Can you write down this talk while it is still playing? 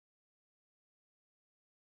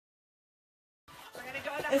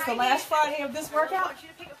It's the last Friday of this workout.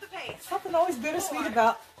 Something always bittersweet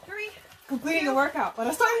about completing a workout, but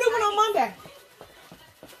I started new one on Monday.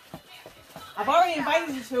 I've already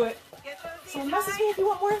invited you to it, so message me if you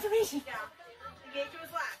want more information. Engage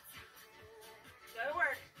those lats. Good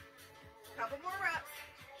work. Couple more reps.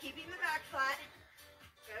 Keeping the back flat.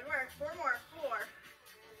 Good work. 4 more. 4,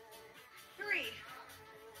 3,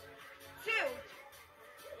 2.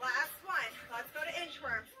 Last one. Let's go to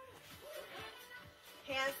inchworms.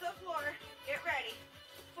 Hands to the floor. Get ready.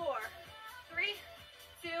 4, 3,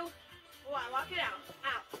 2, 1. Walk it out.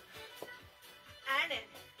 Out. And in.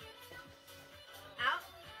 Out.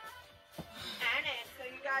 And in. So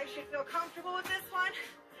you guys should feel comfortable with this one.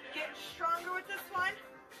 Getting stronger with this one.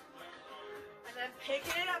 And then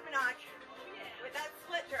picking it up a notch with that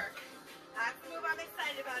split jerk. That's the move I'm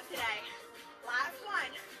excited about today. Last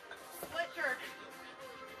one. Split jerk.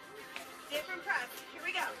 Dip and press. Here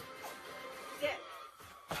we go. Dip.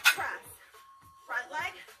 Press. Front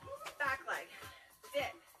leg. Back leg.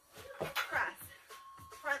 Dip. Press.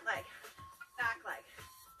 Front leg. Back leg.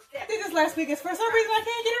 Dip. I did this last week. It's for some reason I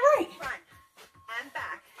can't get it right. Front and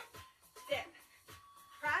back. Dip.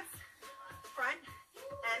 Press. Front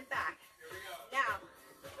and back. Now,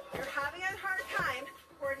 you're having a hard time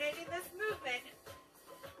coordinating this movement.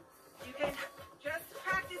 You can just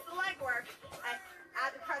practice the leg work and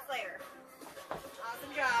add the press later.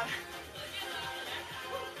 Awesome job.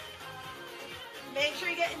 Make sure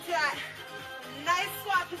you get into that nice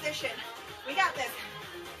squat position. We got this.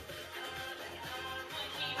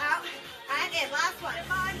 Out and in. Last one.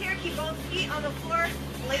 Come on here. Keep both feet on the floor.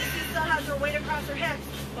 Lacey still has her weight across her hips,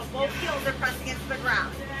 but both heels are pressing into the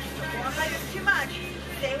ground. If one leg is too much,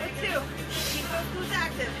 stay with 2. Keep those glutes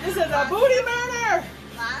active. This is a booty burner.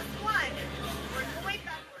 Last one. Bring the weight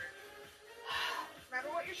backward.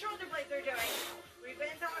 Remember what your shoulder blades are doing. We've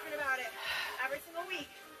been talking about it every single week.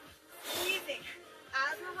 Squeezing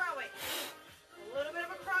as we're rowing. A little bit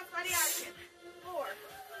of a crossbody action. 4.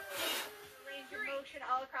 Range of motion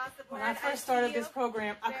all across the board. When I first started this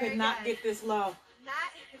program, I could not get this low.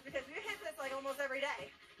 That is because we hit this like almost every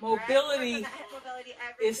day. Mobility Mobility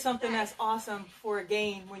is something that's awesome for a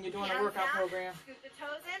gain when you're doing a workout program. Scoop the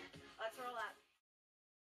toes in.